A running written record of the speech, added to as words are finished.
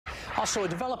Also, a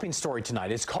developing story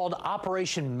tonight. It's called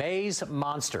Operation Maze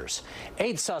Monsters.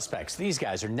 8 suspects. These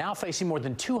guys are now facing more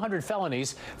than 200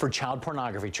 felonies for child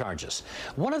pornography charges.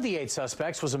 One of the 8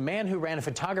 suspects was a man who ran a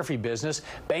photography business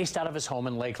based out of his home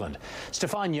in Lakeland.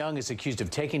 Stefan Young is accused of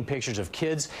taking pictures of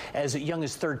kids as young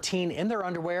as 13 in their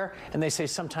underwear, and they say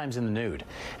sometimes in the nude.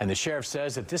 And the sheriff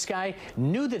says that this guy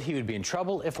knew that he would be in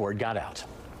trouble if word got out.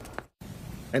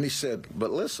 And he said,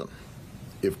 but listen,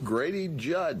 if Grady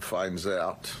Judd finds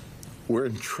out, we're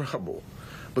in trouble.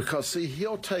 Because, see,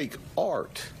 he'll take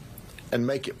art and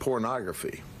make it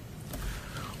pornography.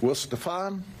 Well,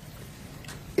 Stefan,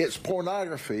 it's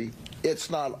pornography. It's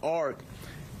not art.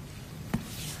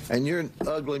 And your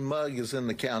ugly mug is in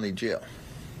the county jail.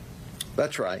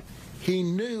 That's right. He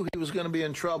knew he was going to be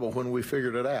in trouble when we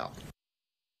figured it out.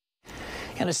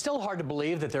 And it's still hard to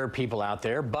believe that there are people out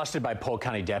there busted by Polk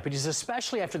County deputies,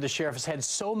 especially after the sheriff has had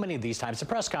so many of these types of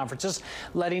press conferences,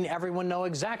 letting everyone know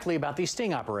exactly about these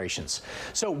sting operations.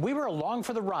 So we were along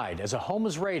for the ride as a home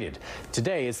was raided.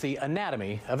 Today, it's the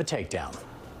anatomy of a takedown.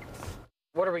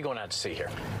 What are we going out to see here?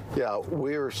 Yeah,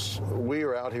 we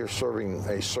are out here serving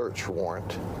a search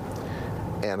warrant.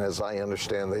 And as I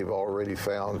understand, they've already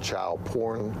found child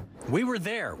porn. We were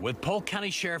there with Polk County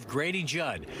Sheriff Grady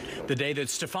Judd the day that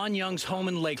Stefan Young's home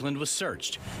in Lakeland was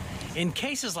searched. In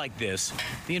cases like this,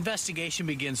 the investigation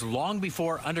begins long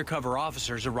before undercover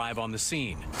officers arrive on the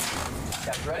scene.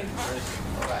 Guys ready?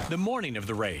 Ready. The morning of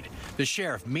the raid, the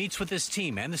sheriff meets with his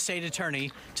team and the state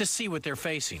attorney to see what they're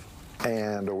facing.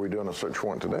 And are we doing a search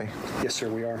warrant today? Yes, sir,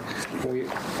 we are.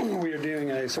 We are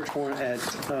doing a search warrant at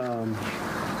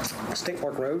State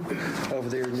Park Road over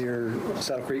there near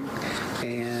Saddle Creek,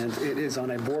 and it is on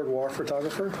a boudoir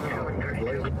photographer.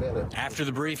 After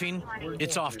the briefing,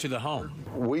 it's off to the home.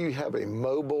 We have a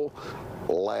mobile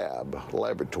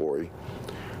laboratory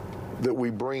that we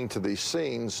bring to these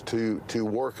scenes to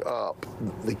work up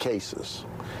the cases.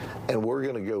 And we're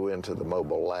going to go into the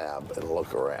mobile lab and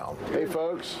look around. Hey,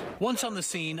 folks. Once on the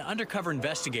scene, undercover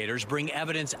investigators bring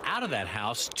evidence out of that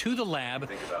house to the lab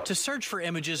to search for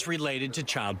images related to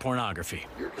child pornography.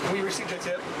 We received a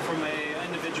tip from an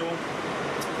individual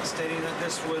stating that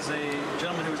this was a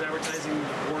gentleman who was advertising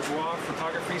boudoir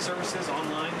photography services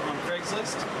online on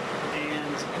Craigslist.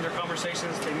 And in their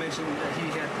conversations, they mentioned that he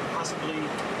had possibly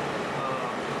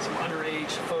some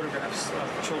underage photographs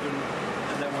of children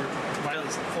that were violating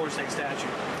the Florida state statute.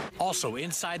 Also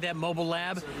inside that mobile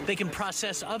lab, they can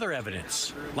process other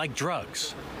evidence, like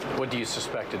drugs. What do you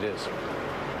suspect it is?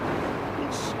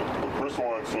 It's a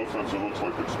crystalline substance. It looks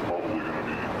like it's probably going to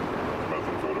be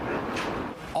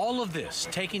methamphetamine. All of this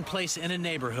taking place in a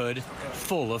neighborhood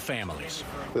full of families.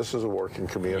 This is a working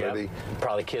community. Yep.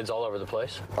 Probably kids all over the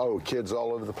place. Oh, kids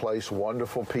all over the place,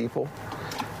 wonderful people.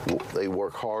 They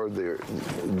work hard, they're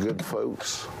good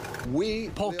folks.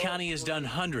 Polk County has done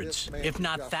hundreds, if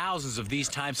not thousands, of these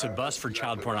types of busts for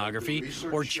child pornography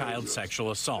or child sexual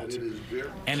assault.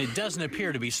 And it doesn't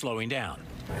appear to be slowing down.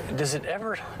 Does it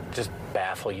ever just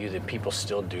baffle you that people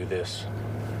still do this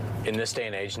in this day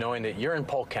and age, knowing that you're in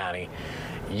Polk County,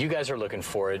 you guys are looking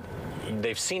for it,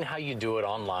 they've seen how you do it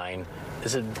online.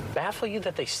 Does it baffle you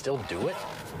that they still do it?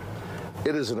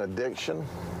 It is an addiction.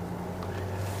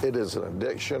 It is an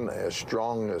addiction as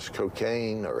strong as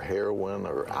cocaine or heroin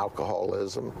or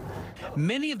alcoholism.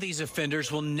 Many of these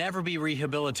offenders will never be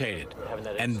rehabilitated,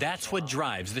 and that's what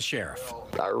drives the sheriff.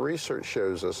 Our research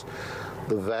shows us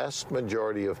the vast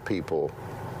majority of people,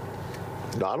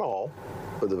 not all,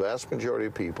 but the vast majority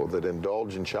of people that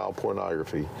indulge in child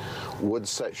pornography would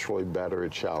sexually better a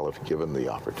child if given the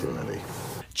opportunity.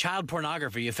 Child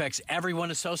pornography affects everyone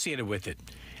associated with it.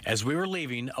 As we were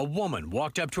leaving, a woman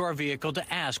walked up to our vehicle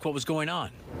to ask what was going on.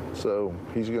 So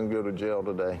he's going to go to jail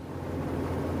today.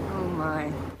 Oh,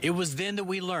 my. It was then that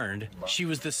we learned she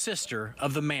was the sister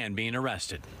of the man being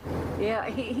arrested. Yeah,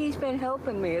 he's been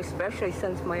helping me, especially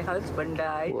since my husband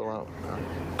died. Well,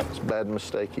 it's a bad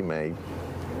mistake he made.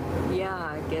 Yeah,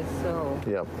 I guess so.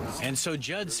 Yep. And so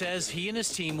Judd says he and his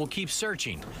team will keep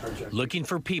searching, looking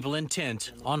for people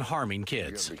intent on harming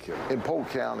kids. In Polk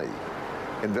County,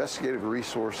 investigative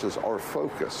resources are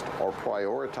focused or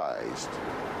prioritized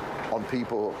on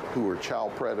people who are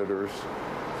child predators,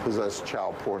 possess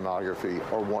child pornography,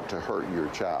 or want to hurt your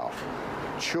child.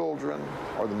 Children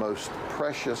are the most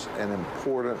precious and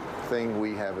important thing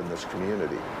we have in this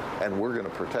community, and we're going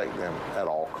to protect them at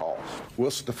all costs.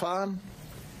 Well, Stefan,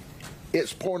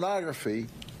 it's pornography.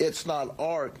 It's not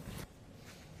art.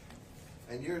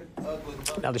 And you're ugly.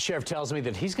 Now, the sheriff tells me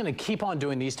that he's going to keep on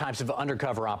doing these types of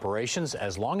undercover operations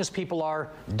as long as people are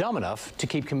dumb enough to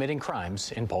keep committing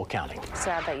crimes in Polk County.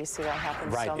 Sad that you see that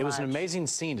happen Right. so It was an much. amazing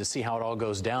scene to see how it all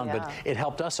goes down, but Yeah. it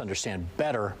helped us understand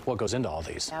better what goes into all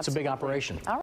these. It's a big Absolutely. operation. All